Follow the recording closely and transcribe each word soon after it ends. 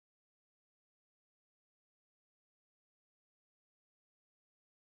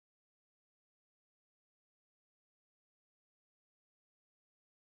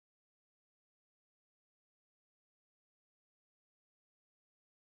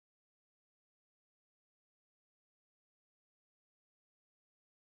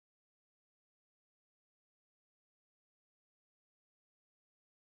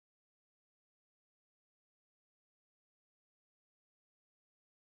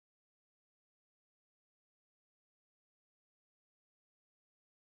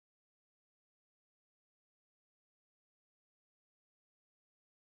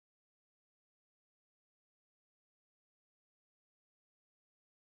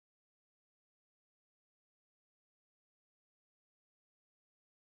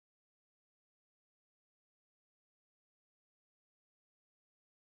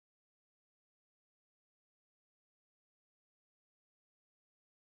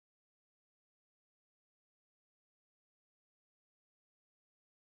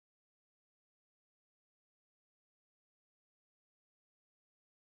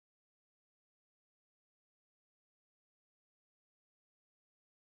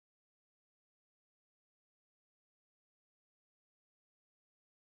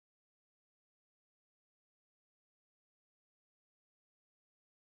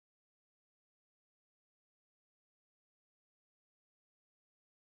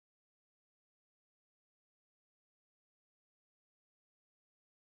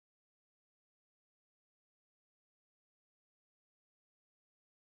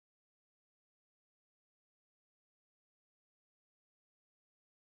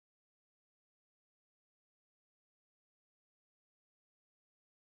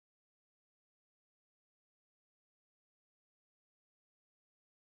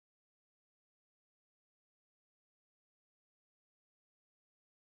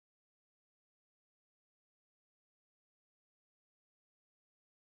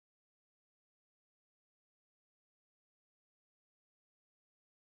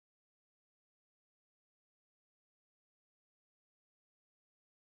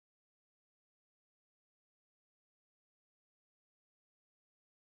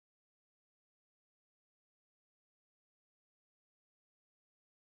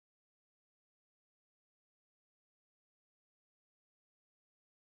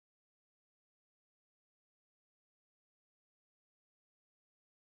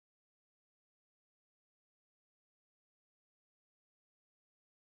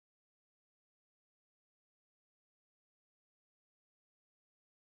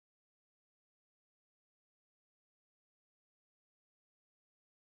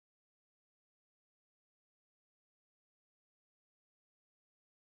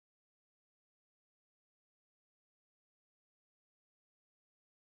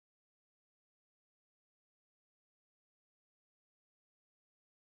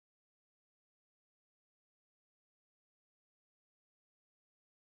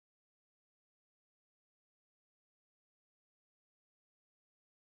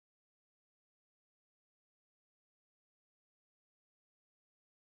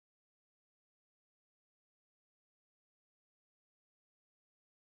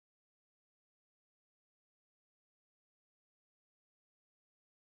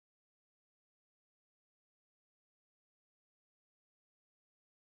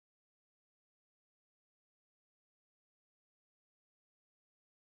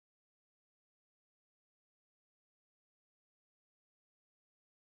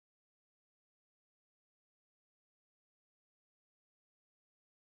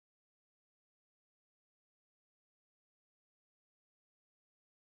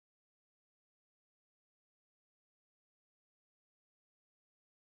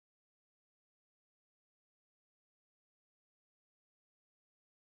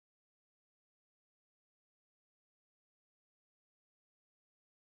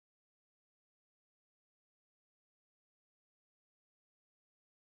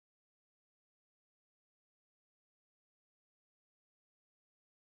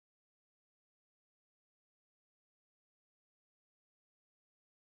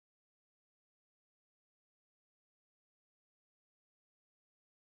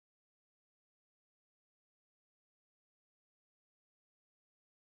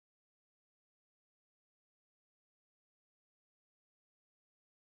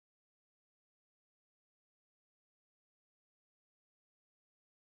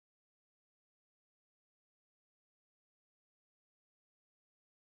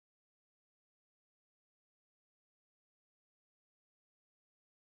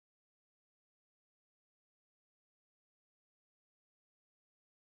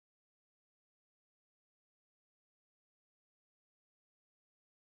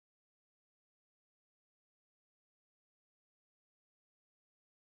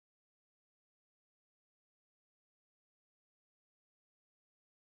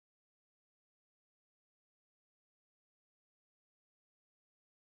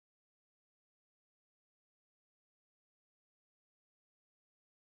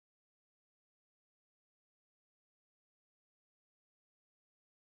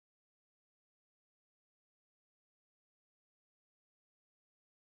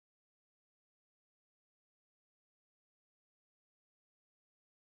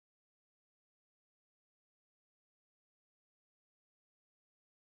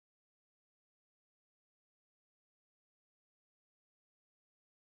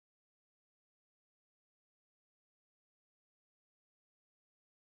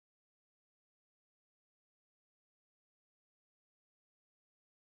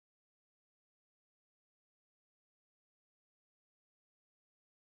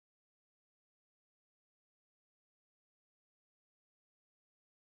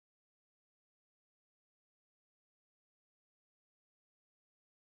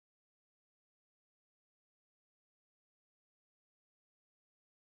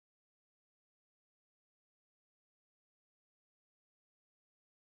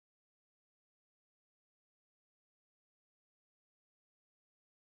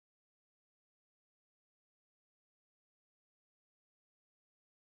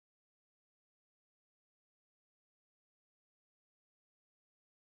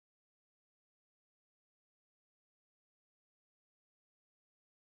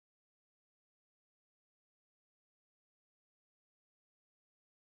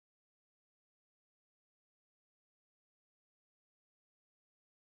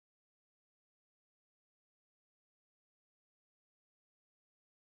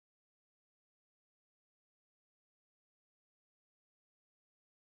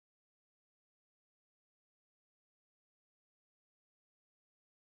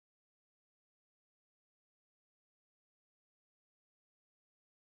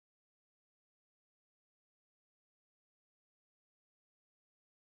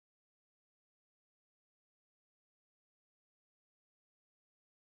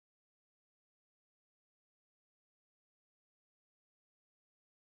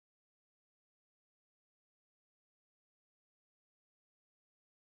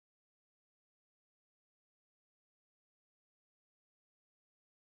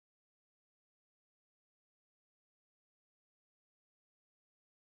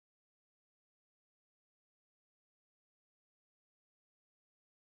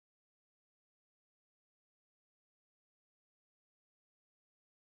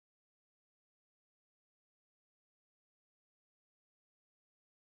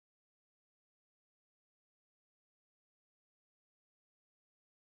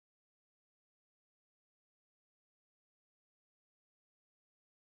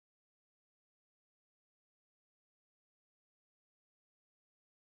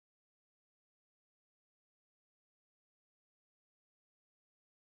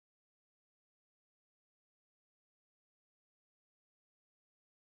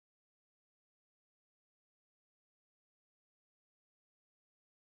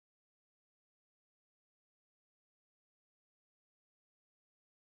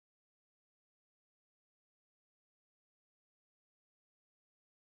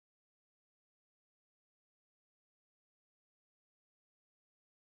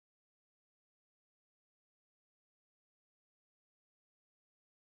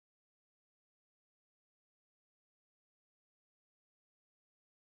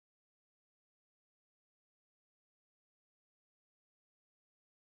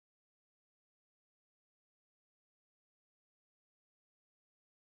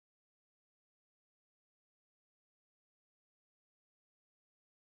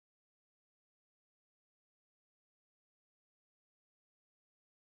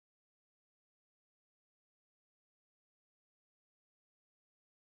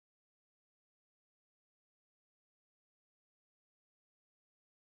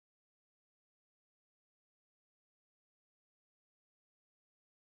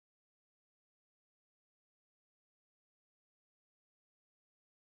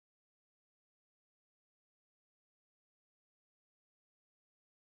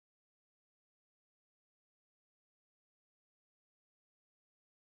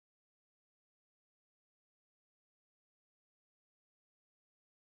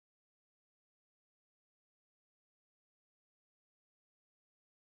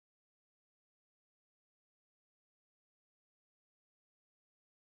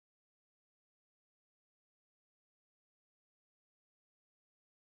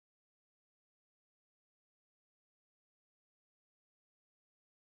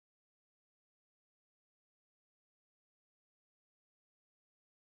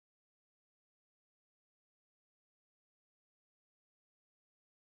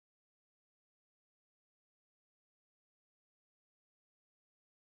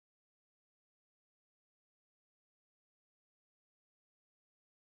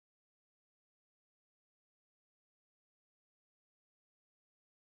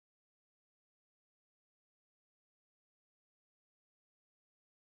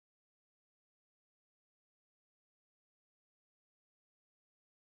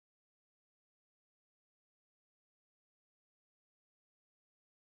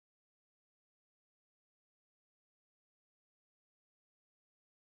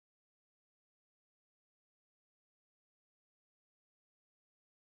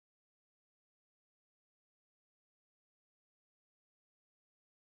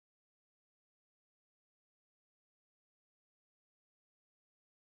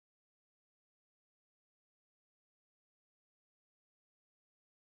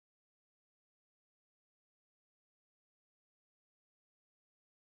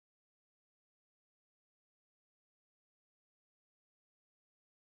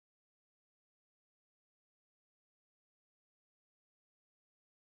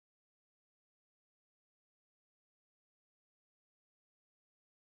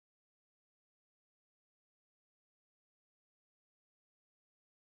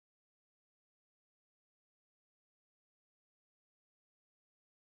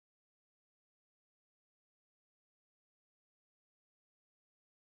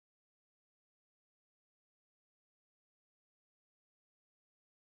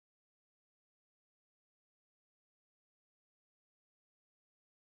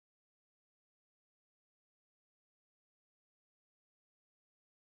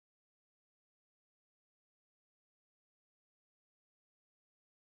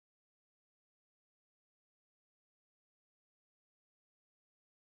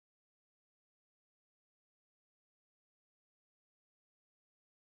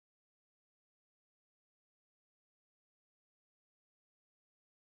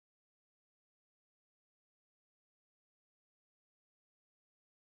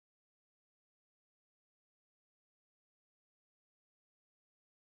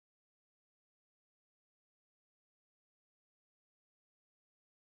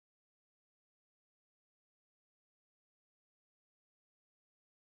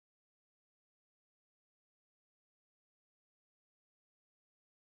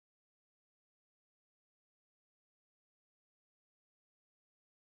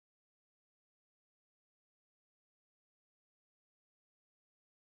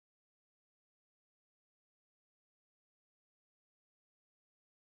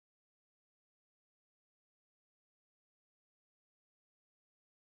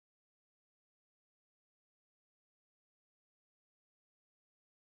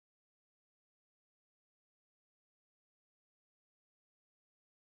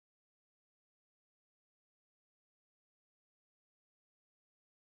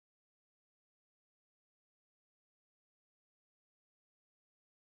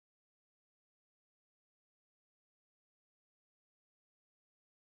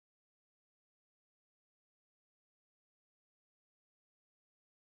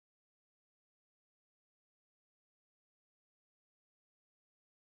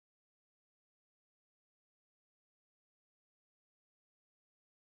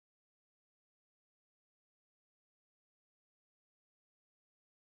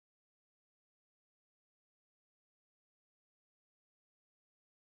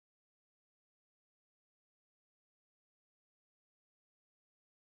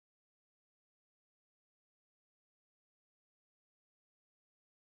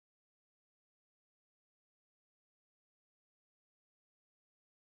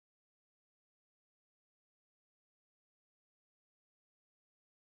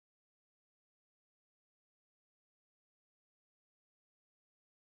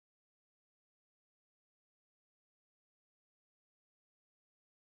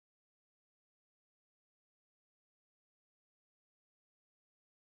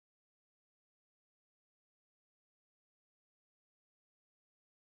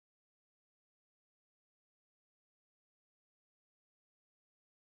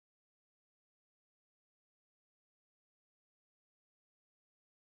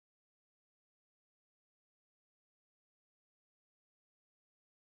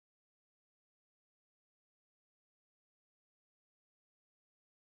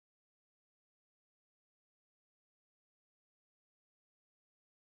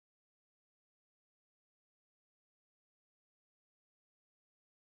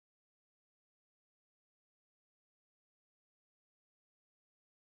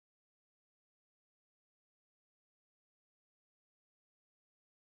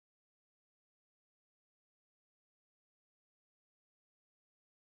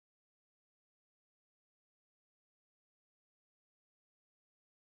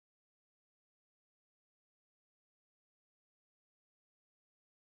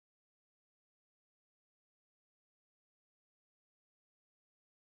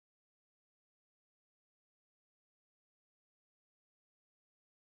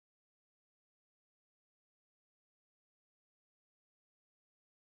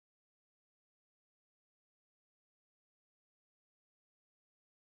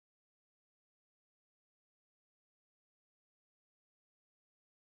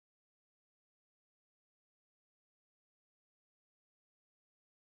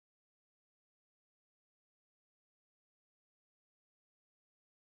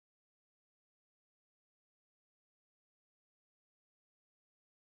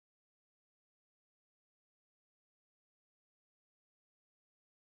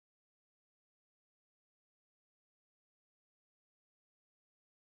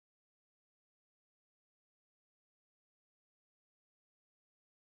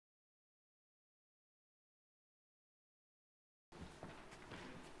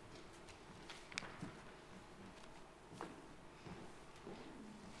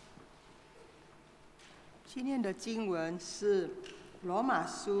今天的经文是罗马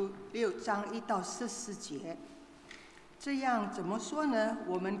书6章1到14节。这样怎么说呢？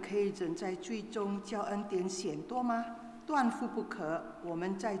我们可以忍在罪中，叫恩典显多吗？断乎不可。我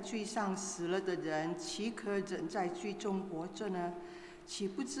们在罪上死了的人，岂可忍在罪中活着呢？岂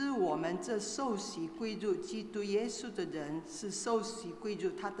不知我们这受洗归入基督耶稣的人，是受洗归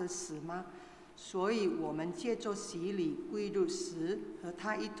入他的死吗？所以我们借着洗礼归入死，和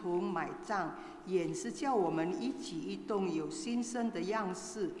他一同埋葬，也是叫我们一举一动有新生的样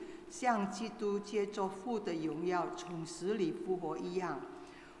式，像基督借着父的荣耀从死里复活一样。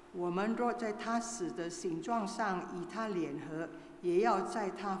我们若在他死的形状上与他联合，也要在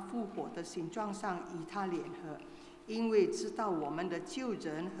他复活的形状上与他联合。因为知道我们的旧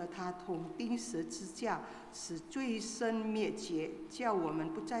人和他同钉十字架，使罪身灭绝，叫我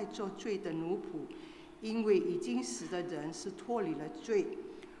们不再做罪的奴仆。因为已经死的人是脱离了罪。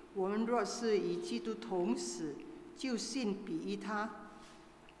我们若是与基督同死，就信必与他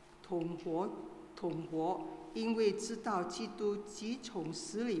同活。因为知道基督既从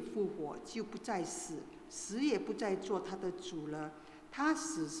死里复活，就不再死，死也不再做他的主了。他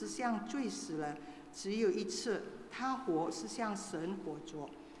死是向罪死了，只有一次；他活是向神活着。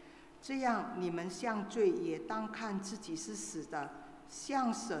这样，你们向罪也当看自己是死的，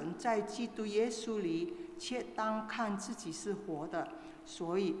向神在基督耶稣里却当看自己是活的。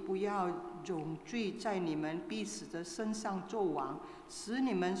所以不要容罪在你们必死的身上作王，使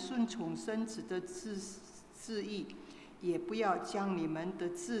你们顺从身子的自意，也不要将你们的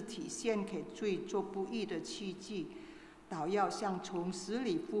肢体献给罪做不义的器具，倒要像从死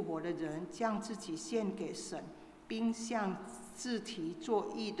里复活的人，将自己献给神，并向肢体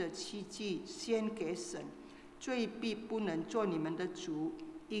做义的器具献给神。罪必不能做你们的主，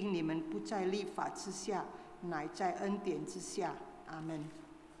因你们不在律法之下，乃在恩典之下。阿们。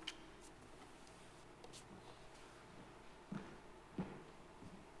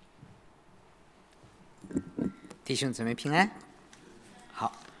弟兄姊妹平安。好，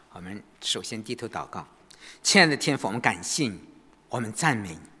我们首先低头祷告。亲爱的天父，我们感谢你，我们赞美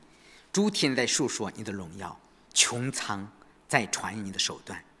你。诸天在述说你的荣耀，穹苍在传你的手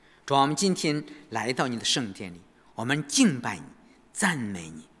段。主啊，我们今天来到你的圣殿里，我们敬拜你，赞美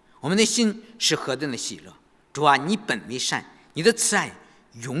你，我们的心是何等的喜乐。主啊，你本为善，你的慈爱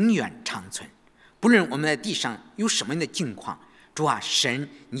永远长存。不论我们在地上有什么样的境况，主啊，神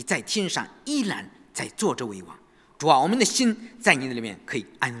你在天上依然在坐着为王。主啊，我们的心在你的里面可以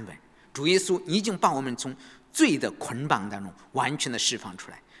安稳。主耶稣，你已经把我们从罪的捆绑当中完全的释放出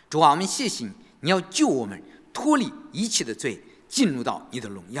来。主啊，我们谢谢你，你要救我们脱离一切的罪，进入到你的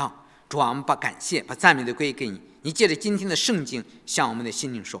荣耀。主啊，我们把感谢把赞美的归给你。你借着今天的圣经向我们的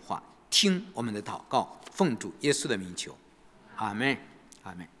心灵说话，听我们的祷告，奉主耶稣的名求，阿们，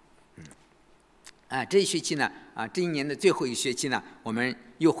阿们。这一学期呢，这一年的最后一学期呢，我们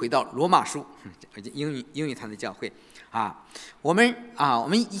又回到罗马书英语堂的教会我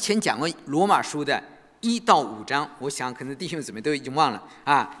们以前讲过罗马书的1到5章，我想可能弟兄姊妹都已经忘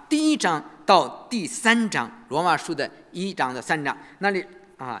了第1章到第3章，罗马书的1章到3章那里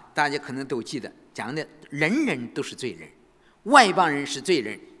大家可能都记得，讲的人人都是罪人，外邦人是罪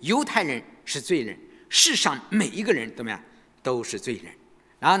人，犹太人是罪人，世上每一个人怎么样都是罪人。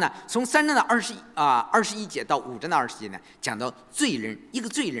然后呢，从3章的21节到5章的20节呢，讲到罪人，一个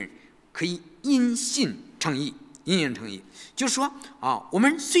罪人可以因信称义，就是说我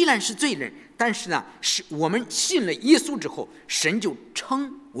们虽然是罪人，但是呢，是我们信了耶稣之后，神就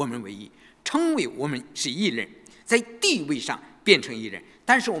称我们为义，称为我们是义人，在地位上变成义人。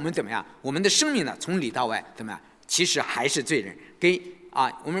但是我们怎么样？我们的生命呢，从里到外怎么样？其实还是罪人。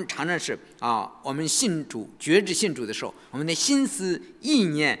我们常常是我们信主、决志信主的时候，我们的心思、意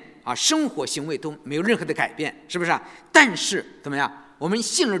念生活行为都没有任何的改变，是不是但是怎么样？我们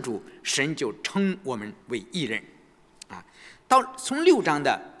信了主，神就称我们为义人从6章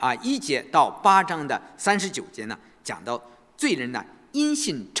的1节到8章的39节呢，讲到罪人呢因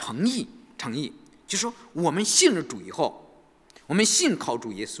信称义，就是说我们信了主以后，我们信靠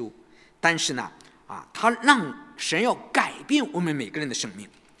主耶稣，但是呢他让神要改变我们每个人的生命，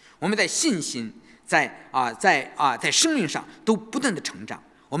我们在信心在生命上都不断的成长，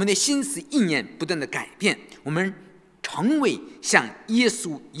我们的心思意念不断的改变，我们成为像耶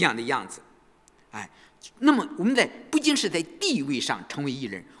稣一样的样子那么我们不仅是在地位上成为义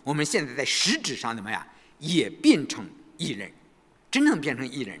人，我们现在在实质上怎么样也变成义人，真正变成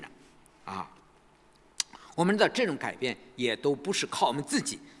义人了我们的这种改变也都不是靠我们自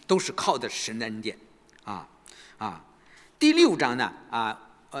己，都是靠的神的恩典第6章呢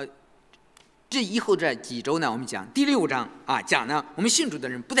这以后这几周呢，我们讲第6章讲呢，我们信主的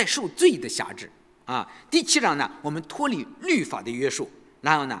人不再受罪的辖制第7章呢，我们脱离律法的约束，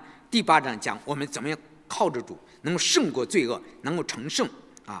然后呢，第8章讲我们怎么样靠着主能够胜过罪恶，能够成圣。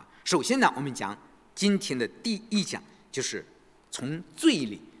首先呢，我们讲今天的第1讲，就是从罪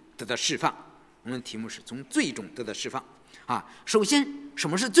里得到释放。我们的题目是从罪中得到释放。首先什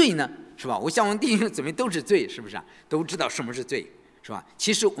么是罪呢？是吧？我想我们弟兄姊妹都是罪，是不是都知道什么是罪，是吧？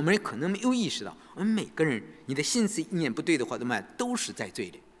其实我们可能没有意识到，我们每个人，你的心思意念不对的话，怎么样，都是在罪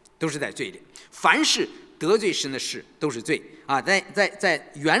里，都是在罪里。凡是得罪神的事都是罪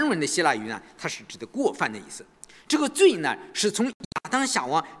在原文的希腊语呢，它是指的过犯的意思。这个罪呢，是从亚当夏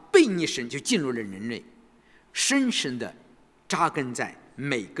娃悖逆神就进入了人类，深深的扎根在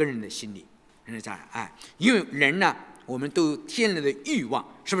每个人的心里。因为人呢，我们都有天然的欲望，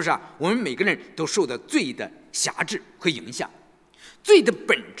是不是我们每个人都受到罪的辖制和影响。罪的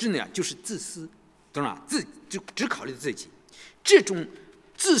本质呢，就是自私，懂吗？就只考虑自己。这种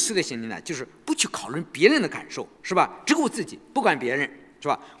自私的行为呢，就是不去考虑别人的感受，是吧？只顾自己，不管别人，是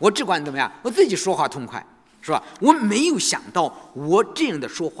吧？我只管怎么样，我自己说话痛快，是吧？我没有想到我这样的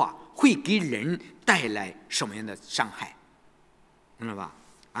说话会给人带来什么样的伤害，明白吧？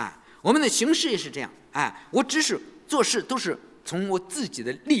我们的行事也是这样，我只是做事都是从我自己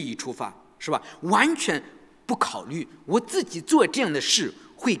的利益出发，是吧？完全不考虑我自己做这样的事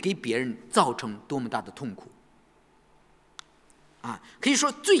会给别人造成多么大的痛苦。可以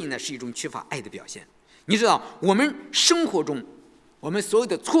说罪呢是一种缺乏爱的表现。你知道，我们生活中我们所有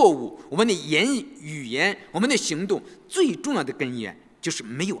的错误，我们的语言，我们的行动，最重要的根源就是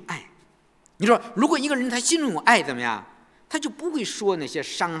没有爱。你说，如果一个人他心中有爱，怎么样？他就不会说那些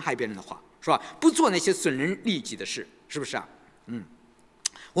伤害别人的话，是吧？不做那些损人利己的事，是不是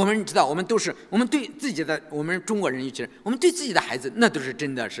我们知道，我们对自己的，我们中国人尤其是我们对自己的孩子，那都是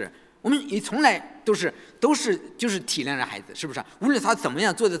真的是，我们也从来都是就是体谅着孩子，是不是无论他怎么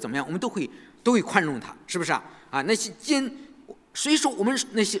样做的怎么样，我们都会宽容他，是不是那些所以说我们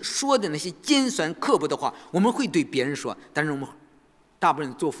那些说的那些尖酸刻薄的话，我们会对别人说，但是我们大部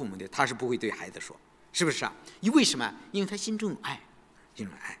分做父母的他是不会对孩子说，是不是为什么？因为他心中有爱，心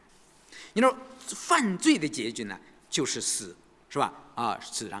中有爱。你说犯罪的结局呢，就是死，是吧？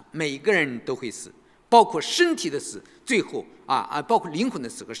死亡，每个人都会死，包括身体的死，最后包括灵魂的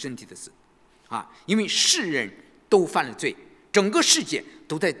死和身体的死因为世人都犯了罪，整个世界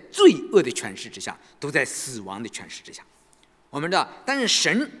都在罪恶的权势之下，都在死亡的权势之下。我们知道，但是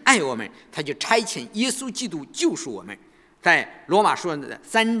神爱我们，他就差遣耶稣基督救赎我们。在罗马书的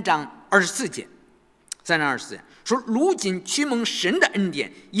3章24节说，如今屈蒙神的恩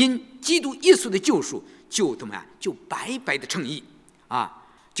典，因基督耶稣的救赎，就怎么样？就白白的称义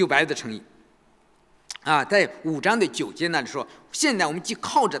就白白的称义在5章的9节那里说，现在我们既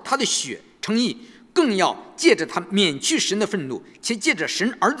靠着他的血称义，更要借着他免去神的愤怒，且借着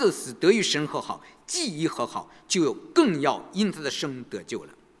神儿子的死得与神和好，既已和好，就更要因他的生得救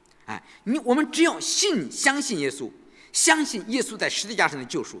了。我们只要相信耶稣，相信耶稣在十字架上的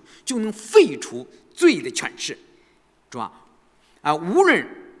救赎，就能废除罪的权势，是吧？无论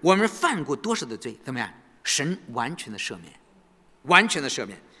我们犯过多少的罪，怎么样？神完全的赦免，完全的赦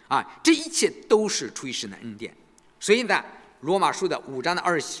免这一切都是出于神的恩典。所以呢，罗马书的5章的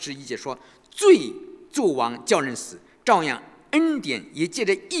21节说，罪作王叫人死，照样恩典也借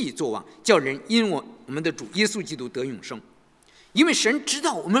着义作王，叫人因我们的主耶稣基督得永生。因为神知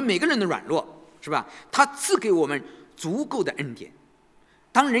道我们每个人的软弱，是吧？他赐给我们足够的恩典。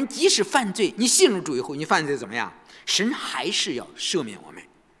当人即使犯罪，你信入主以后，你犯罪怎么样？神还是要赦免我们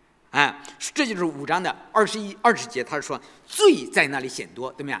这就是5章的21、20节，他说罪在那里显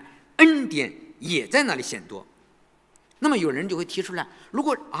多，怎么样？恩典也在那里显多。那么有人就会提出来，如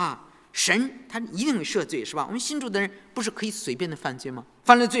果神他一定会赦罪，是吧？我们信主的人不是可以随便的犯罪吗？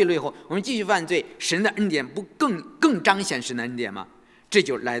犯了罪了以后，我们继续犯罪，神的恩典不更彰显神的恩典吗？这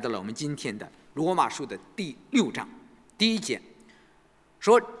就来到了我们今天的罗马书的第6章第1节，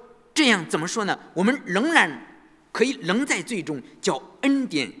说这样怎么说呢？我们仍在罪中，叫恩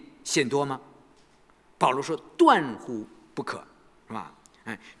典显多吗？保罗说断乎不可，是吧？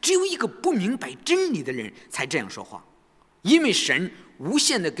只有一个不明白真理的人才这样说话。因为神无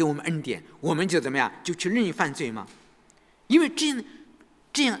限的给我们恩典，我们就怎么样？就去任意犯罪吗？因为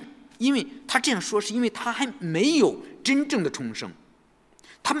这样，因为他这样说，是因为他还没有真正的重生，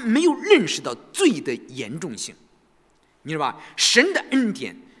他没有认识到罪的严重性，你知道吧？神的恩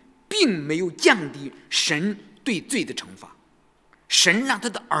典并没有降低神对罪的惩罚，神让他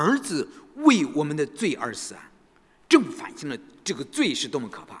的儿子为我们的罪而死正反映了这个罪是多么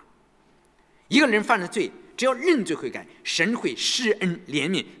可怕。一个人犯了罪，只要认罪悔改，神会施恩怜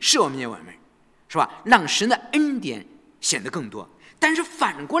悯赦免我们，是吧？让神的恩典显得更多。但是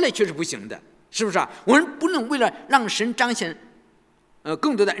反过来却是不行的，是不是啊？我们不能为了让神彰显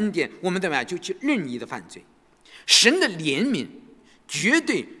更多的恩典，我们怎么样就去任意的犯罪。神的怜悯绝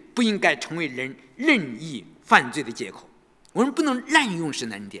对不应该成为人任意犯罪的借口，我们不能滥用神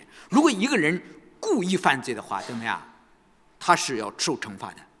的恩典。如果一个人故意犯罪的话，怎么样？他是要受惩罚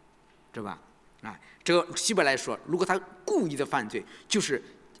的，知道吧？这个希伯来说，如果他故意的犯罪，就是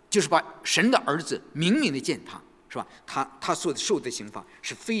把神的儿子明明的践踏，是吧？他所受的刑罚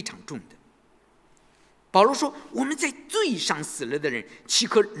是非常重的。保罗说，我们在罪上死了的人，岂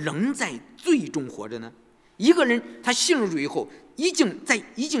可仍在罪中活着呢？一个人他信了主以后，已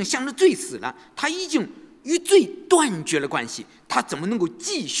经向着罪死了，他已经与罪断绝了关系，他怎么能够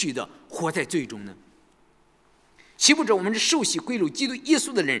继续的活在罪中呢？岂不知我们是受洗归入基督耶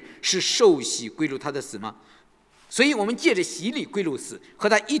稣的人，是受洗归入他的死吗？所以我们借着洗礼归入死，和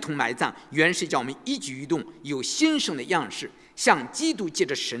他一同埋葬，原是叫我们一举一动有新生的样式，像基督借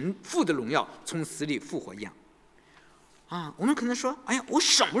着神父的荣耀从死里复活一样。我们可能说，哎呀，我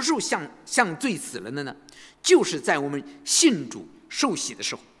什么时候向罪死了呢？就是在我们信主受洗的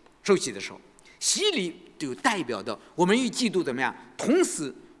时候。洗礼就代表的我们与基督怎么样？同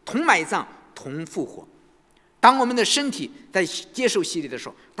死、同埋葬、同复活。当我们的身体在接受洗礼的时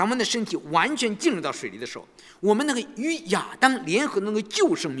候，当我们的身体完全进入到水里的时候，我们那个与亚当联合那个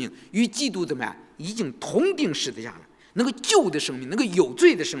旧生命与基督怎么样？已经同定十字架了。那个旧的生命，那个有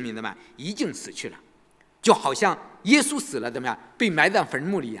罪的生命怎么样？已经死去了。就好像耶稣死了怎么样？被埋在坟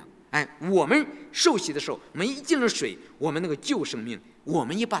墓里一样。我们受洗的时候，我们一进了水，我们那个旧生命，我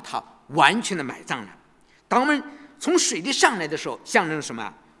们也把它完全的埋葬了。当我们从水里上来的时候，象征什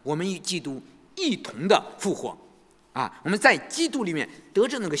么？我们与基督一同的复活我们在基督里面得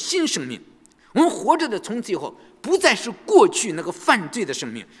着那个新生命。我们活着的从此以后，不再是过去那个犯罪的生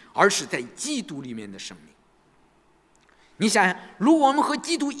命，而是在基督里面的生命。你想想，如果我们和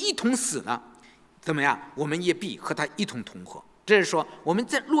基督一同死了，怎么样？我们也必和他一同同活。这是说，我们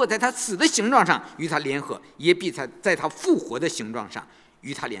落在他死的形状上与他联合，也必在他复活的形状上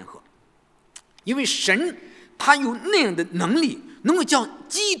与他联合。因为神他有那样的能力，能够叫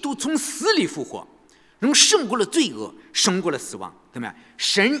基督从死里复活，能够胜过了罪恶，胜过了死亡。怎么样？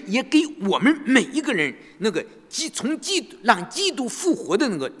神也给我们每一个人那个让基督复活的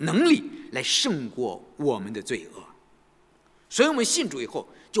那个能力，来胜过我们的罪恶。所以我们信主以后，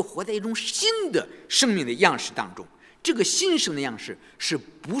就活在一种新的生命的样式当中。这个新生的样式是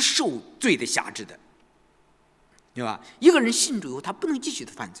不受罪的辖制的，对吧？一个人信主以后，他不能继续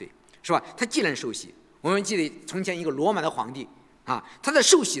的犯罪，是吧？他既然受洗，我们记得从前一个罗马的皇帝他在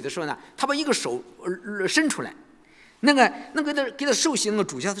受洗的时候呢，他把一个手伸出来，那个给他受洗那个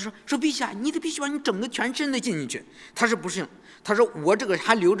主教他说陛下，你得必须把你整个全身的进进去。他说不行，他说我这个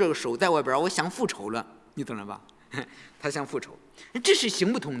还留着个手在外边，我想复仇了，你懂了吧？他想复仇，这是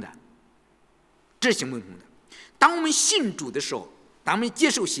行不通的，当我们信主的时候，当我们接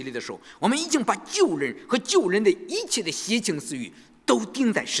受洗礼的时候，我们已经把旧人和旧人的一切的邪情私欲都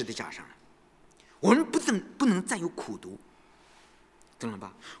钉在十字架上了。我们不能再有苦毒，懂了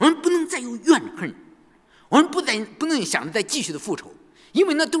吧？我们不能再有怨恨，我们不能想着再继续的复仇，因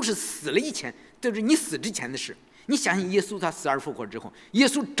为那都是死了以前，都是你死之前的事。你想想耶稣他死而复活之后，耶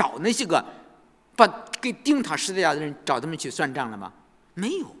稣找那些个给钉他十字架的人，找他们去算账了吗？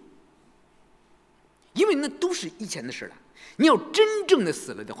没有。因为那都是以前的事了。你要真正的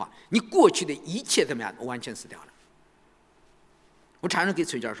死了的话，你过去的一切怎么样，完全死掉了。我常常给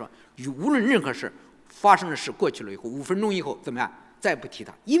崔教授说，无论任何事发生的事过去了以后，5分钟以后怎么样，再不提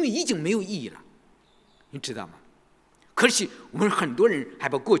它，因为已经没有意义了，你知道吗？可是我们很多人还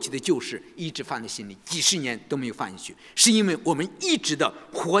把过去的旧事一直放在心里，几十年都没有放进去，是因为我们一直的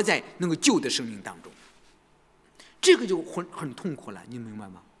活在那个旧的生命当中，这个就很痛苦了，你明白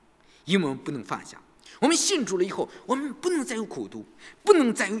吗？因为我们不能放下。我们信主了以后，我们不能再有苦毒，不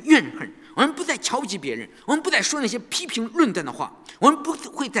能再有怨恨，我们不再瞧不起别人，我们不再说那些批评论断的话，我们不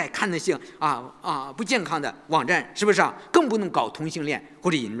会再看那些不健康的网站，是不是更不能搞同性恋或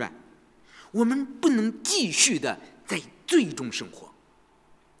者淫乱。我们不能继续的在罪中生活。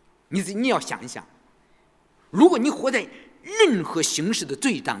你要想一想，如果你活在任何形式的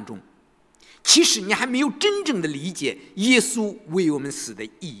罪当中，其实你还没有真正的理解耶稣为我们死的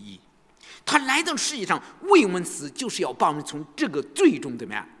意义。他来到世界上为我们死，就是要把我们从这个罪中怎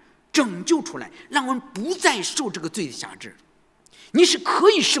么样拯救出来，让我们不再受这个罪的辖制。你是可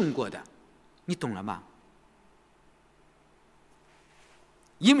以胜过的，你懂了吗？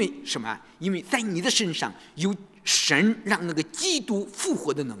因为什么？因为在你的身上有神让那个基督复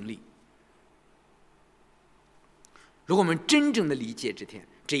活的能力。如果我们真正的理解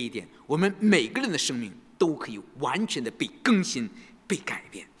这一点，我们每个人的生命都可以完全的被更新、被改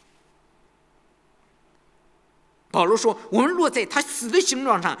变。保罗说，我们若在他死的形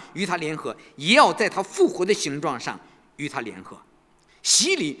状上与他联合，也要在他复活的形状上与他联合。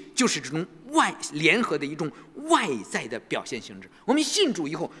洗礼就是这种联合的一种外在的表现性质。我们信主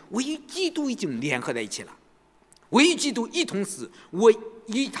以后，我与基督已经联合在一起了，我与基督一同死，我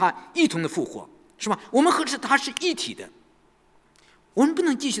与他一同的复活，是吧？我们和他是一体的，我们不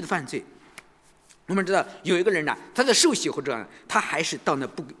能继续的犯罪。我们知道有一个人呢，他在受洗或者他还是到那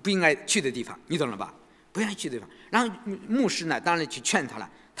不应该去的地方，你懂了吧？不愿意去的地方。然后牧师呢，当然去劝他了，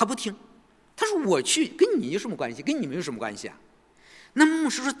他不听。他说：“我去跟你有什么关系？跟你们有什么关系啊？”那牧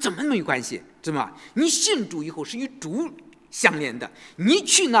师说：“怎么没有关系？怎么？你信主以后是与主相连的，你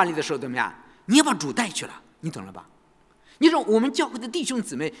去那里的时候怎么样？你也把主带去了，你懂了吧？你说我们教会的弟兄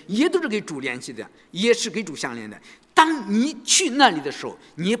姊妹也都是跟主联系的，也是跟主相连的。当你去那里的时候，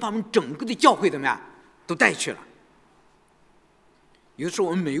你也把我们整个的教会怎么样都带去了。有的时候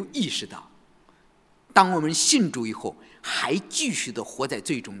我们没有意识到，当我们信主以后还继续的活在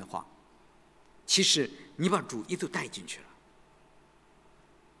罪中的话，其实你把主也都带进去了。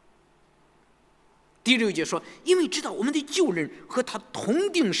第6节说，因为知道我们的旧人和他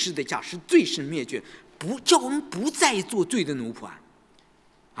同定十字架是罪身灭绝，叫我们不再做罪的奴仆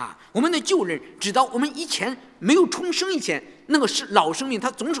啊！我们的旧人知道我们以前没有重生以前，那个是老生命，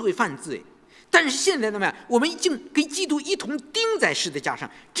他总是会犯罪。但是现在怎么样？我们已经跟基督一同钉在十字架上，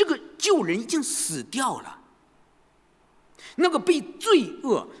这个旧人已经死掉了。那个被罪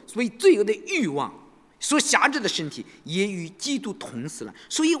恶的欲望所辖制的身体也与基督同死了，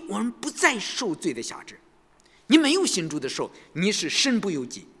所以我们不再受罪的辖制。你没有信主的时候，你是身不由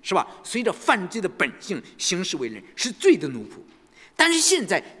己，是吧？随着犯罪的本性行事为人，是罪的奴仆。但是现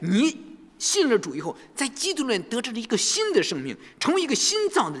在你信了主以后，在基督里面得着了一个新的生命，成为一个新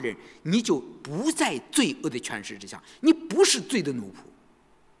造的人，你就不在罪恶的权势之下，你不是罪的奴仆。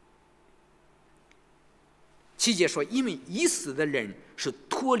7节说，因为已死的人是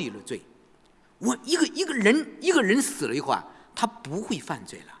脱离了罪。我一个人死了以后他不会犯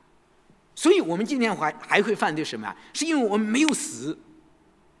罪了。所以我们今天还会犯罪什么呀？是因为我们没有死。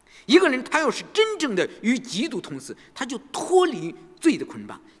一个人他要是真正的与基督同死，他就脱离罪的捆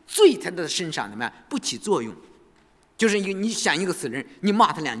绑，罪在他的身上怎么样不起作用。就是你想一个死人，你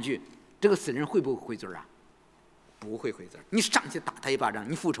骂他2句，这个死人会不会回嘴啊？不会回嘴。你上去打他一巴掌，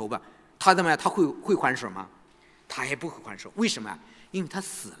你复仇吧，他怎么样？他会还手吗？他也不会还手。为什么呀？因为他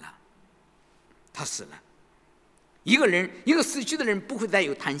死了。他死了。一个死去的人不会再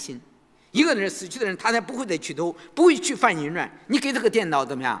有贪心，一个人死去的人他才不会再去偷，不会去犯淫乱。你给他个电脑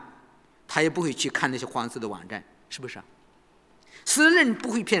怎么样？他也不会去看那些黄色的网站，是不是？死人不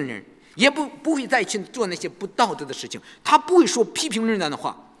会骗人，也不会再去做那些不道德的事情，他不会说批评人的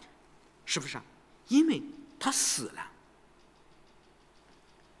话，是不是？因为他死了。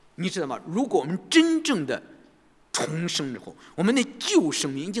你知道吗？如果我们真正的重生之后，我们的旧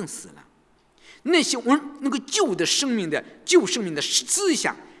生命已经死了，那些我们那个旧生命的思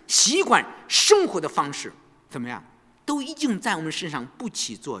想、习惯、生活的方式怎么样，都已经在我们身上不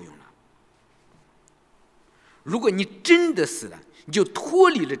起作用了。如果你真的死了，你就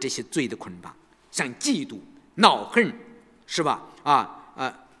脱离了这些罪的捆绑，像嫉妒、恼恨，是吧？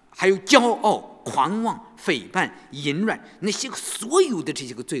还有骄傲、狂妄、诽谤、淫乱，那些所有的这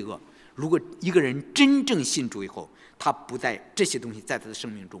些个罪恶，如果一个人真正信主以后，他不在这些东西在他的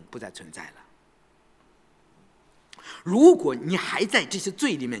生命中不再存在了。如果你还在这些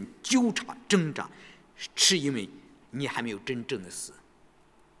罪里面纠缠挣扎，是因为你还没有真正的死，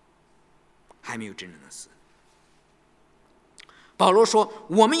还没有真正的死。保罗说，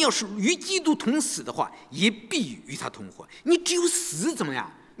我们要是与基督同死的话，也必与他同活。你只有死怎么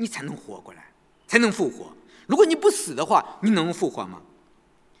样，你才能活过来，才能复活。如果你不死的话，你能复活吗？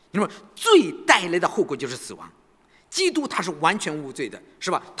你说罪带来的后果就是死亡，基督他是完全无罪的，是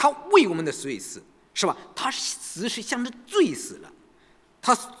吧？他为我们的罪死，是吧？他死是向着罪死了，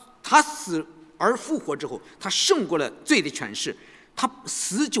他死而复活之后，他胜过了罪的权势，他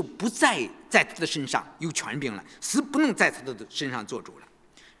死就不再在他的身上有权柄了，死不能在他的身上做主了，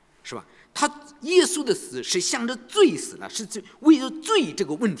是吧？他耶稣的死是向着罪死了，是为了罪这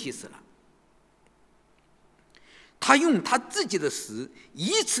个问题死了。他用他自己的死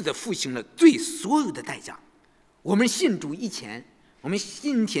一次的付清了罪所有的代价。我们信主以前，我们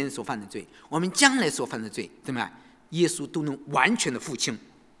今天所犯的罪，我们将来所犯的罪，怎么样？耶稣都能完全的付清，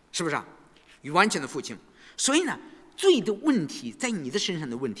是不是？完全的付清。所以呢，罪的问题在你的身上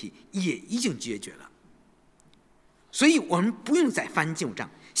的问题也已经解决了。所以我们不用再翻旧账。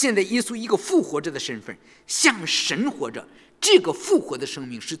现在耶稣一个复活者的身份，向神活着，这个复活的生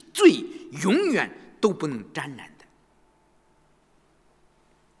命是罪永远都不能沾染的。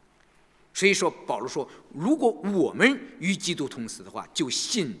所以说保罗说，如果我们与基督同死的话，就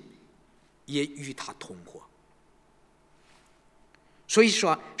信也与他同活。所以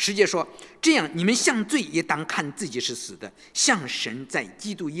说世界说，这样你们向罪也当看自己是死的，向神在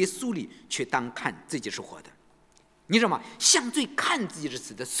基督耶稣里却当看自己是活的。你知道吗？向罪看自己是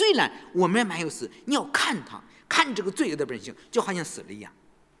死的，虽然我们没有死，你要看他，看这个罪恶的本性，就好像死了一样。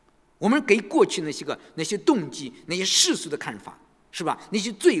我们给过去那些动机、那些世俗的看法，是吧？那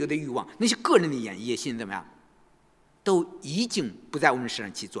些罪恶的欲望，那些个人的野心，怎么样，都已经不在我们身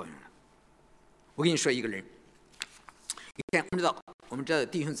上起作用了。我跟你说一个人，以前我们知道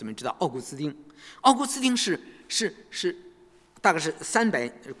弟兄姊妹知道奥古斯丁，奥古斯丁是大概是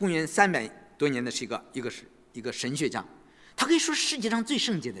公元300多年的是一个神学家，他可以说世界上最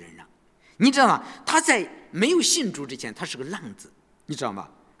圣洁的人了。你知道吗？他在没有信主之前，他是个浪子，你知道吗？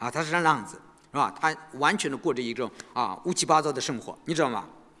他是个浪子，是吧？他完全的过着一种乌七八糟的生活，你知道吗？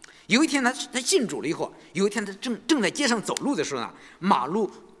有一天他信主了以后，有一天他正在街上走路的时候呢，马路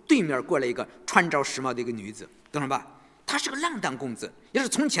对面过来一个穿着时髦的一个女子，懂了吧？他是个浪荡公子，要是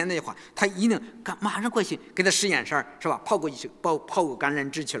从前的话，他一定马上过去给他使眼色，是吧？泡过橄榄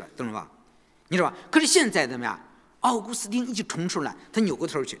枝去了，懂了吧？你知道吧？可是现在怎么样？奥古斯丁一冲出来，他扭过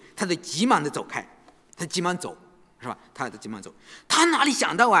头去，他就急忙的走开，他急忙走，是吧？他急忙走，他哪里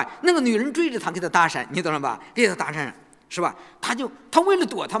想到那个女人追着他，给他搭讪，你懂了吧？给他搭讪，是吧？他为了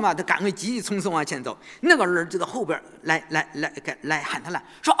躲他嘛，他赶快急急匆匆往前走。那个人就在后边来喊他了，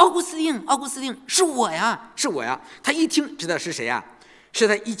说奥古斯丁，是我呀。他一听知道是谁呀？是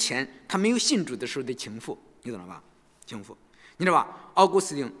他以前他没有信主的时候的情妇，你懂了吧？情妇，你知道吧？奥古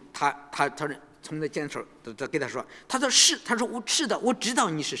斯丁他从那肩头他给他说，他说我是的，我知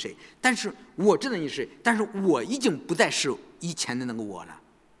道你是谁，但是我知道你是谁，但是我已经不再是以前的那个我了，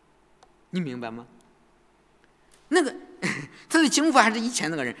你明白吗？那个他的情妇还是以前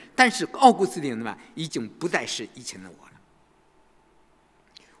那个人，但是奥古斯丁的嘛，已经不再是以前的我了。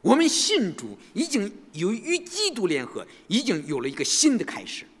我们信主已经有与基督联合，已经有了一个新的开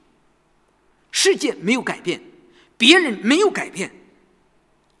始。世界没有改变，别人没有改变，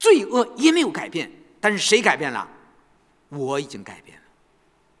罪恶也没有改变，但是谁改变了？我已经改变了。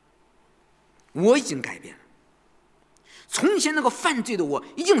从前那个犯罪的我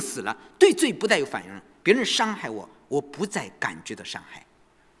已经死了，对罪不再有反应了。别人伤害我，我不再感觉到伤害。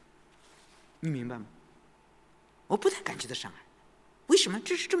你明白吗？我不再感觉到伤害，为什么？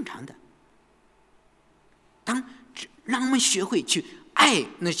这是正常的。让我们学会去爱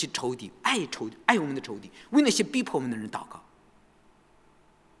那些仇敌，爱我们的仇敌，为那些逼迫我们的人祷告。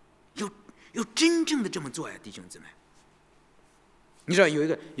要真正的这么做呀，弟兄姊妹。你知道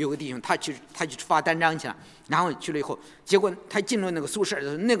有个弟兄，他去发单张去了，然后去了以后，结果他进入那个宿舍的时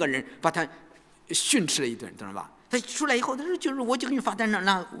候，那个人把他训斥了一顿，懂了吧？他出来以后，他说就是我就给你发单张，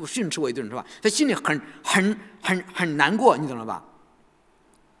然后训斥我一顿，是吧？他心里很难过，你懂了吧？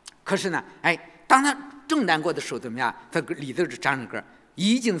可是呢，当他正难过的时候，怎么样？他里头就唱着歌，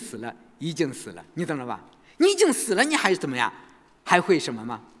已经死了，你懂了吧？你已经死了，你还怎么样？还会什么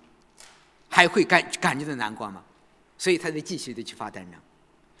吗？还会感觉到难过吗？所以他得继续的去发单张。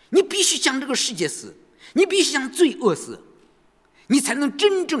你必须向这个世界死，你必须向罪恶死，你才能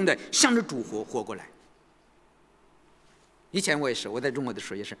真正的向着主活过来。以前我也是，我在中国的时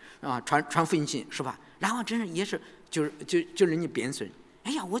候也是传福音信，是吧？然后真是也是就人家贬损。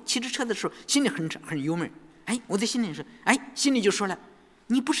哎呀，我骑着车的时候心里很忧闷。我在心里说，心里就说了，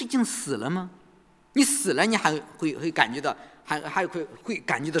你不是已经死了吗？你死了，你还会感觉到还会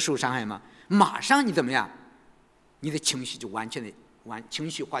感觉到受伤害吗？马上你怎么样？你的情绪就情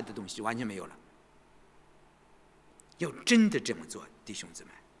绪化的东西就完全没有了。要真的这么做，弟兄姊妹，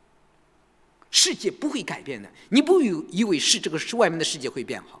世界不会改变的。你不以为这个外面的世界会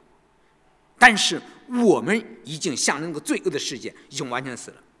变好，但是我们已经向那个罪恶的世界已经完全死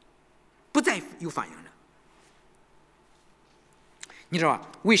了，不再有反应了。你知道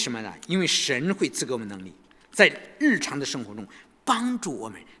吧？为什么呢？因为神会赐给我们能力，在日常的生活中帮助我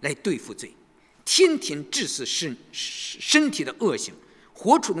们来对付罪，天天治死身体的恶行，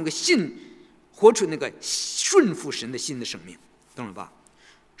活出那个顺服神的新的生命，懂了吧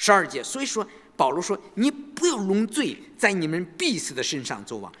？12节，所以说保罗说，你不要容罪在你们必死的身上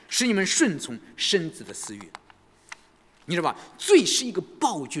作王，使你们顺从身子的私欲。你知道吧？罪是一个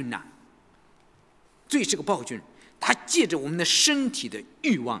暴君呐，罪是个暴君，他借着我们的身体的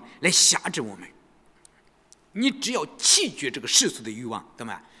欲望来辖制我们。你只要弃绝这个世俗的欲望，懂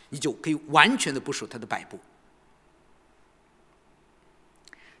吗？你就可以完全的不受他的摆布。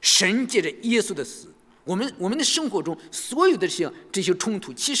神借着耶稣的死，我们的生活中所有的这些冲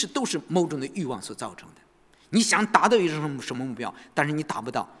突，其实都是某种的欲望所造成的。你想达到一个什么目标，但是你达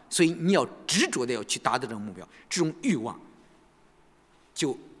不到，所以你要执着的要去达到这个目标，这种欲望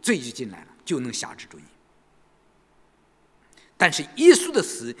罪就进来了，就能辖制住你。但是耶稣的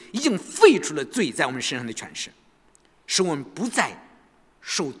死已经废除了罪在我们身上的权势，使我们不再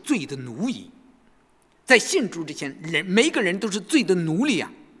受罪的奴役。在信主之前，每一个人都是罪的奴隶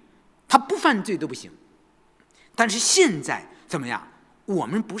啊，他不犯罪都不行。但是现在怎么样？我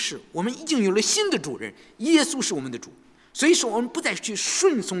们不是，我们已经有了新的主人，耶稣是我们的主。所以说我们不再去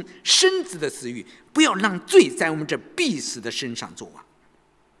顺从身子的私欲，不要让罪在我们这必死的身上作王。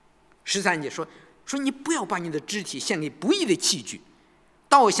13节说你不要把你的肢体献给不义的器具，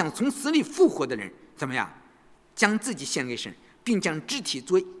倒像从死里复活的人，怎么样？将自己献给神，并将肢体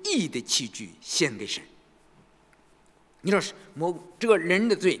做义的器具献给神。你说这个人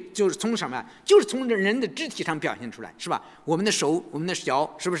的罪就是从什么呀？就是从人的肢体上表现出来，是吧？我们的手，我们的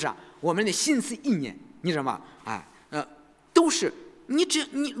脚，是不是啊？我们的心思意念，你知道吗？都是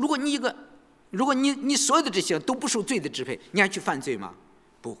如果你所有的这些都不受罪的支配，你还去犯罪吗？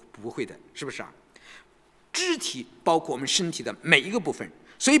不会的，是不是啊？肢体包括我们身体的每一个部分，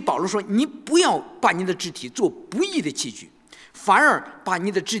所以保罗说，你不要把你的肢体做不义的器具，反而把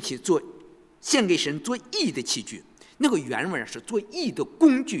你的肢体献给神，做义的器具。那个原文是做义的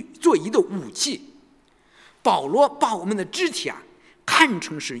工具，做义的武器。保罗把我们的肢体看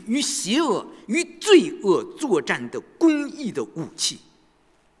成是与邪恶、与罪恶作战的公义的武器，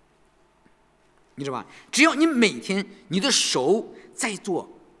你知道吧？只要你每天你的手在做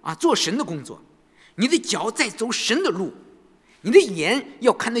神的工作，你的脚在走神的路，你的眼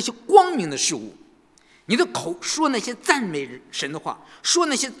要看那些光明的事物，你的口说那些赞美神的话，说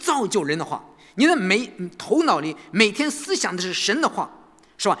那些造就人的话，你的头脑里每天思想的是神的话，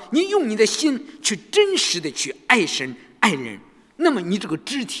是吧？你用你的心去真实的去爱神爱人，那么你这个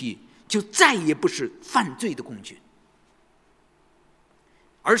肢体就再也不是犯罪的工具，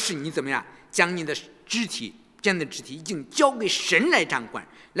而是你怎么样将你的肢体已经交给神来掌管，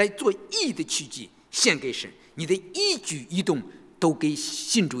来做义的器具献给神。你的一举一动都跟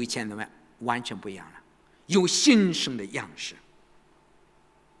信主以前怎么样完全不一样了，有新生的样式，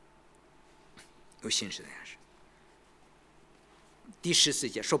有新生的样式。第14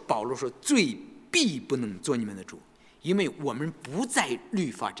节说，保罗说，罪必不能做你们的主，因为我们不在律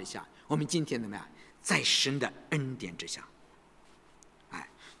法之下，我们今天怎么样，在神的恩典之下。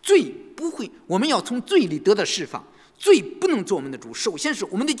罪不会，我们要从罪里得到释放，罪不能做我们的主。首先是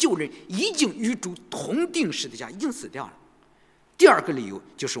我们的旧人已经与主同定十字架，已经死掉了。第二个理由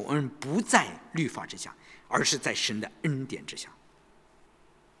就是我们不在律法之下，而是在神的恩典之下。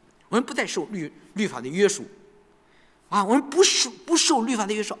我们不再受律法的约束我们不受律法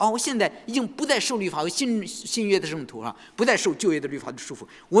的约束我现在已经不再受律法和新约的圣徒不再受旧约的律法的束缚，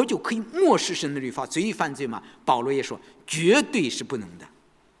我就可以漠视神的律法，随意犯罪吗？保罗也说，绝对是不能的。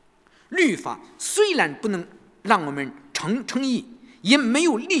律法虽然不能让我们称义，也没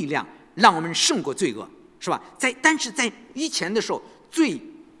有力量让我们胜过罪恶，是吧？但是在以前的时候，罪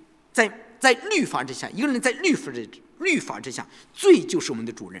在律法之下，一个人在律法之下，罪就是我们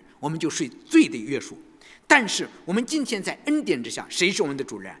的主人，我们就受罪的约束。但是我们今天在恩典之下，谁是我们的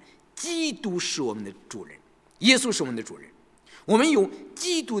主人？基督是我们的主人，耶稣是我们的主人。我们有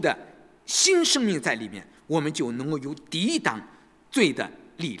基督的新生命在里面，我们就能够有抵挡罪的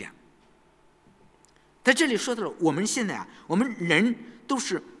力量。在这里说到了，我们现在我们人都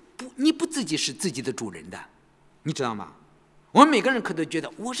是你不自己是自己的主人的，你知道吗？我们每个人可都觉得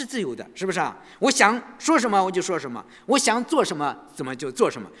我是自由的，是不是我想说什么我就说什么，我想做什么怎么就做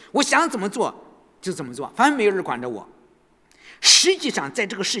什么，我想怎么做就怎么做，反正没有人管着我。实际上在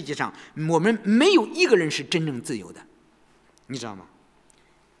这个世界上，我们没有一个人是真正自由的，你知道吗？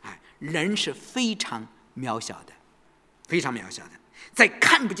人是非常渺小的，非常渺小的。在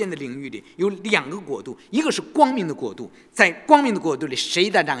看不见的领域里有两个国度，一个是光明的国度，在光明的国度里谁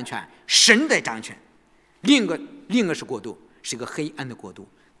在掌权？神在掌权。另一个是国度，是一个黑暗的国度，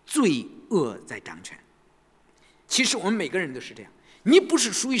罪恶在掌权。其实我们每个人都是这样，你不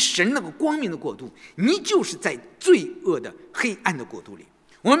是属于神那个光明的国度，你就是在罪恶的黑暗的国度里。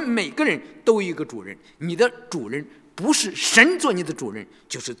我们每个人都有一个主人，你的主人不是神做你的主人，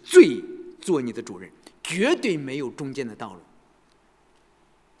就是罪做你的主人，绝对没有中间的道路，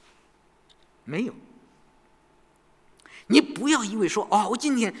没有。你不要以为说我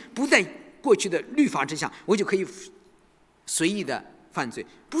今天不在过去的律法之下，我就可以随意的犯罪，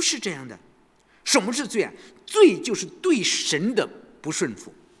不是这样的。什么是罪罪就是对神的不顺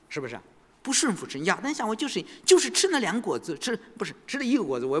服，是不是不顺服神。亚当夏娃就是吃那两果子，吃了一个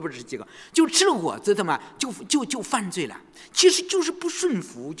果子，我也不知道吃几个，就吃了果子的嘛，就犯罪了。其实就是不顺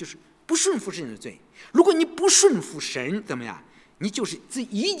服，就是不顺服神的罪。如果你不顺服神，怎么样？你就是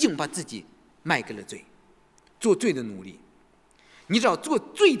已经把自己卖给了罪，做罪的奴隶。你知道做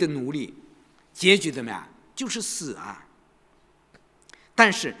罪的奴隶，结局怎么样？就是死啊！但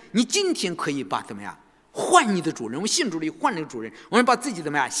是你今天可以把怎么样？换你的主人，我们信主里换那个主人，我们把自己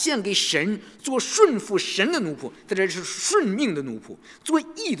怎么样？献给神，做顺服神的奴仆，在这是顺命的奴仆，做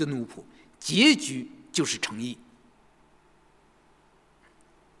义的奴仆，结局就是成义。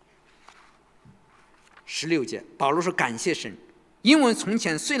16节，保罗说：“感谢神，因为从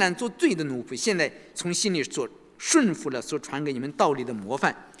前虽然做罪的奴仆，现在从心里所顺服了所传给你们道理的模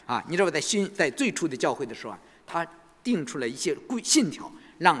范啊！你知道在最初的教会的时候啊，他定出了一些信条，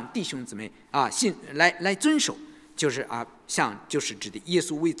让弟兄姊妹啊来遵守，就是就是指的耶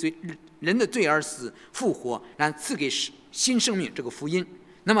稣为人的罪而死复活，然后赐给新生命这个福音。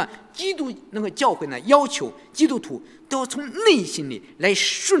那么基督那个教会呢，要求基督徒都要从内心里来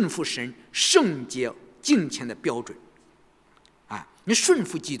顺服神圣洁敬虔的标准啊！你顺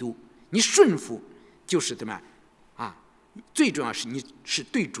服基督，你顺服就是怎么样啊？最重要是你是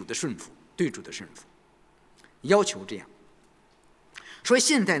对主的顺服，对主的顺服，要求这样。所以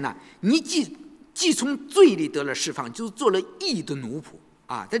现在呢，你既从罪里得了释放，就做了义的奴仆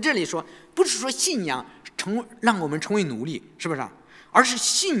啊！在这里说，不是说信仰让我们成为奴隶，是不是？而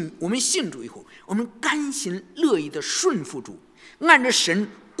是我们信主以后，我们甘心乐意的顺服主，按照神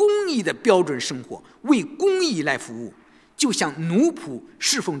公义的标准生活，为公义来服务，就像奴仆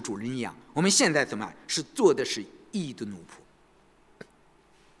侍奉主人一样。我们现在怎么样？是做的是义的奴仆。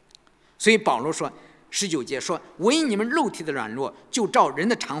所以保罗说19节说：“我因你们肉体的软弱，就照人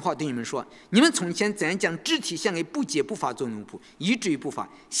的常话对你们说，你们从前怎样将肢体献给不洁不法做奴仆，以至于不法，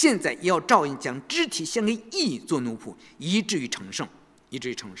现在也要照样将肢体献给义做奴仆，以至于成圣。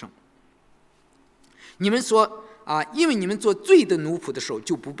你们说因为你们做罪的奴仆的时候，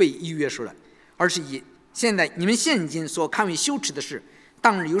就不被义约束了，而是现在你们现今所看为羞耻的事，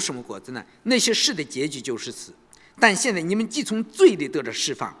当日有什么果子呢？那些事的结局就是死。但现在你们既从罪里得了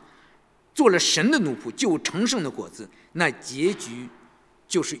释放，做了神的奴仆，就成圣的果子，那结局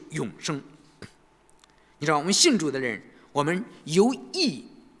就是永生。你知道，我们信主的人，我们由义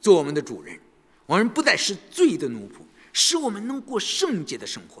做我们的主人，我们不再是罪的奴仆，使我们能过圣洁的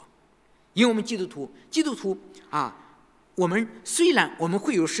生活。因为我们基督徒我们虽然我们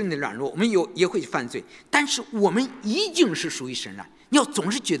会有神的软弱，我们也会犯罪，但是我们已经是属于神了。你要总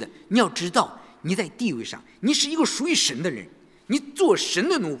是觉得，你要知道你在地位上，你是一个属于神的人，你做神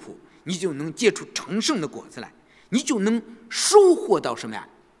的奴仆，你就能结出成圣的果子来，你就能收获到什么呀？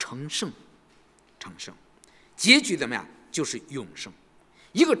成圣。结局怎么样？就是永生。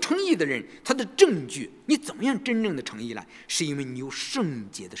一个称义的人，他的证据，你怎么样真正的称义了？是因为你有圣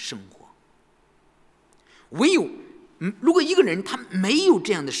洁的生活。如果一个人他没有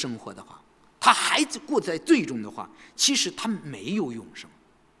这样的生活的话，他还过在罪中的话，其实他没有永生。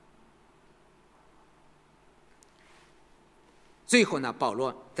最后呢，保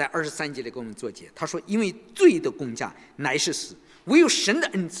罗在23节里给我们做解，他说：“因为罪的工价乃是死，唯有神的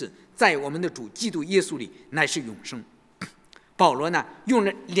恩赐在我们的主基督耶稣里乃是永生。”保罗呢用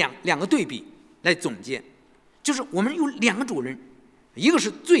了两个对比来总结，就是我们有两个主人，一个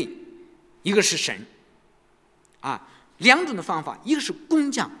是罪，一个是神两种的方法，一个是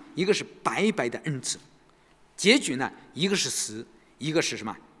工匠，一个是白白的恩赐。结局呢，一个是死，一个是什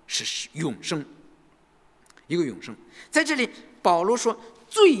么？是永生。一个永生。在这里保罗说，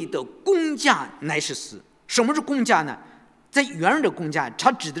罪的工价乃是死。什么是工价呢？在原来的工价，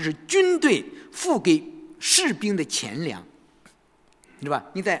它指的是军队付给士兵的钱粮，对吧？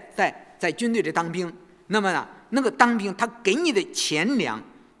你在军队里当兵，那么呢，那个当兵他给你的钱粮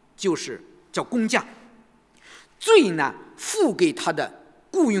就是叫工价。罪呢，付给他的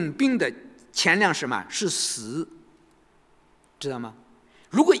雇佣兵的钱粮是什么？是死，知道吗？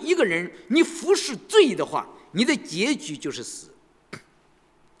如果一个人你服侍罪的话，你的结局就是死。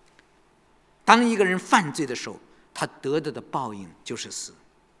当一个人犯罪的时候，他得到的报应就是死。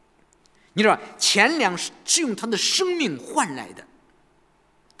你知道，钱粮是用他的生命换来的，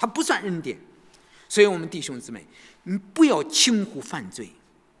他不算恩典。所以我们弟兄姊妹，你不要轻忽犯罪，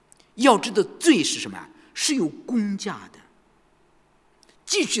要知道罪是什么呀？是有工价的。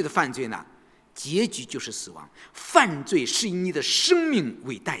继续的犯罪呢，结局就是死亡。犯罪是以你的生命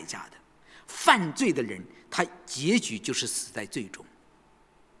为代价的，犯罪的人他结局就是死在罪中。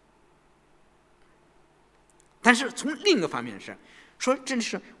但是从另一个方面是说，这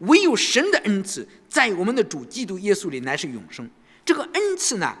是唯有神的恩赐在我们的主基督耶稣里乃是永生。这个恩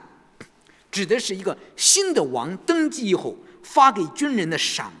赐呢，指的是一个新的王登基以后发给军人的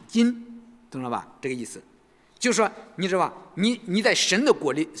赏金，懂了吧？这个意思就是说，你知道吧？你在神的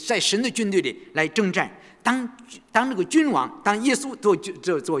国里，在神的军队里来征战，当这个君王，当耶稣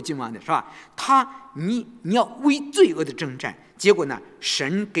做君王的是吧？你要为罪恶的征战，结果呢，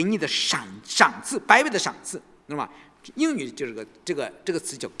神给你的赏赐，白白的赏赐，知道吗？英语就是这个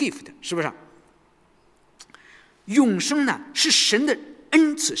词叫 gift， 是不是？永生呢是神的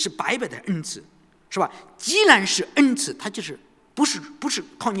恩赐，是白白的恩赐，是吧？既然是恩赐，它就是不是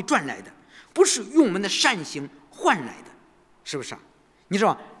靠你赚来的，不是用我们的善行换来的，是不是啊？你知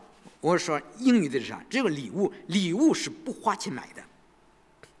道，我说英语的是啥？这个礼物是不花钱买的。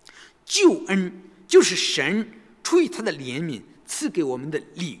救恩就是神出于他的怜悯赐给我们的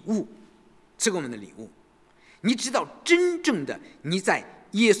礼物，你知道，真正的你在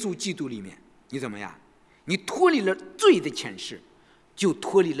耶稣基督里面，你怎么样？你脱离了罪的权势，就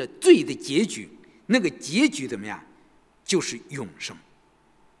脱离了罪的结局。那个结局怎么样？就是永生。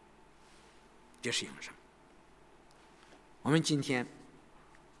就是永生。我们今天，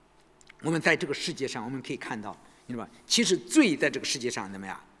我们在这个世界上，我们可以看到，你知道吧？其实罪在这个世界上怎么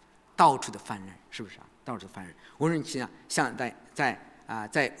样？到处的泛滥，是不是啊？到处的泛滥。无论像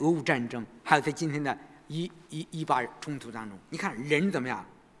在俄乌战争，还有在今天的1·18冲突当中，你看人怎么样？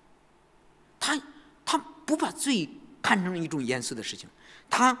他不把罪看成一种严肃的事情，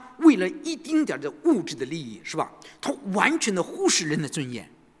他为了一丁点的物质的利益，是吧？他完全的忽视人的尊严，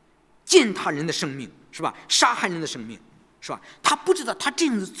践踏人的生命，是吧？杀害人的生命，是吧？他不知道他这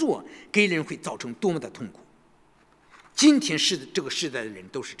样子做给人会造成多么的痛苦。今天这个时代的人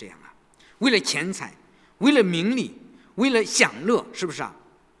都是这样啊，为了钱财，为了名利，为了享乐，是不是啊？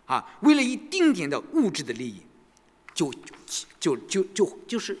为了一丁点的物质的利益，就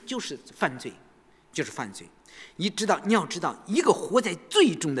是犯罪，就是犯罪。你要知道，一个活在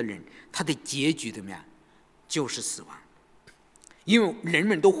罪中的人，他的结局怎么样？就是死亡。因为人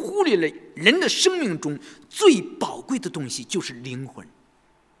们都忽略了人的生命中最宝贵的东西，就是灵魂，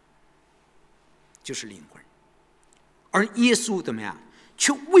就是灵魂。而耶稣怎么样？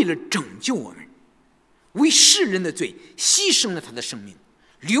却为了拯救我们，为世人的罪牺牲了他的生命，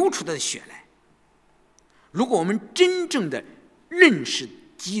流出他的血来。如果我们真正的认识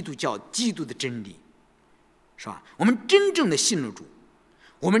基督的真理，是吧？我们真正的信了主，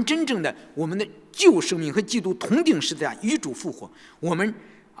我们的旧生命和基督同定十字架，与主复活，我们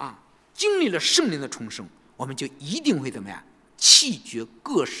经历了圣灵的重生，我们就一定会怎么样？弃绝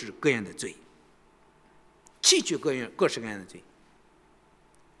各式各样的罪，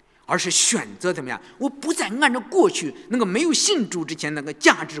而是选择怎么样？我不再按照过去那个没有信主之前那个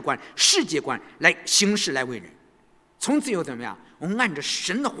价值观、世界观来行事来为人，从此以后怎么样？我们按照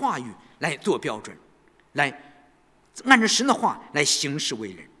神的话语来做标准，来按照神的话来行事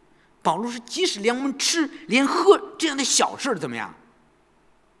为人。保罗说，即使连我们吃连喝这样的小事怎么样，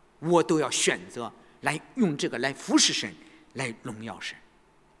我都要选择来用这个来服侍神，来荣耀神。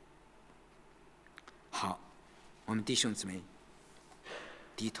好，我们弟兄姊妹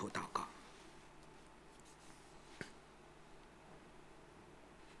低头祷告。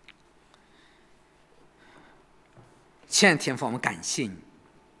亲爱的天父，我们感谢你，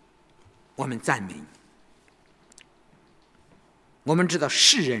我们赞美你。我们知道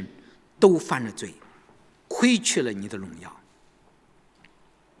世人都犯了罪，亏缺了你的荣耀。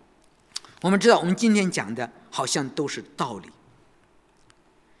我们知道我们今天讲的好像都是道理，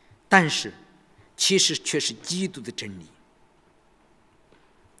但是其实却是基督的真理，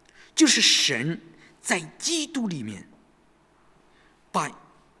就是神在基督里面把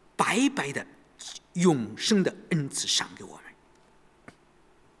白白的永生的恩赐赏给我们。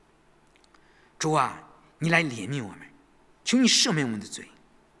主啊，你来怜悯我们，求你赦免我们的罪。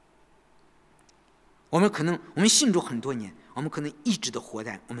我们信主很多年，我们可能一直都活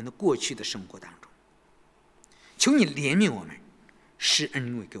在我们的过去的生活当中。求你怜悯我们，施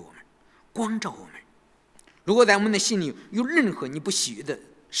恩惠给我们，光照我们。如果在我们的心里有任何你不喜悦的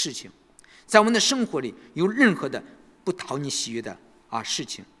事情，在我们的生活里有任何的不讨你喜悦的事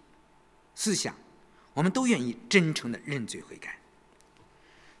情、思想，我们都愿意真诚的认罪悔改。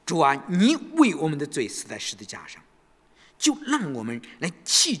主啊，你为我们的罪死在十字架上，就让我们来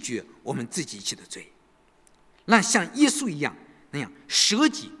弃绝我们自己一切的罪，让像耶稣一样那样舍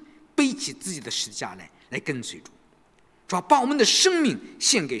己背起自己的十字架来跟随主。主啊，把我们的生命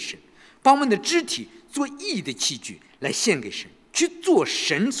献给神，把我们的肢体做义的器具来献给神，去做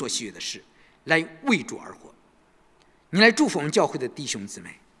神所喜悦的事，来为主而活。你来祝福我们教会的弟兄姊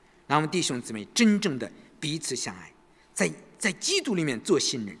妹，让我们弟兄姊妹真正的彼此相爱，在基督里面做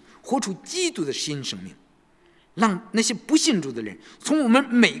新人，活出基督的新生命，让那些不信主的人从我们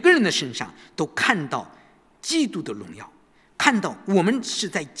每个人的身上都看到基督的荣耀，看到我们是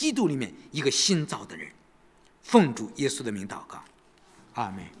在基督里面一个新造的人。奉主耶稣的名祷告，阿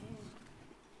门。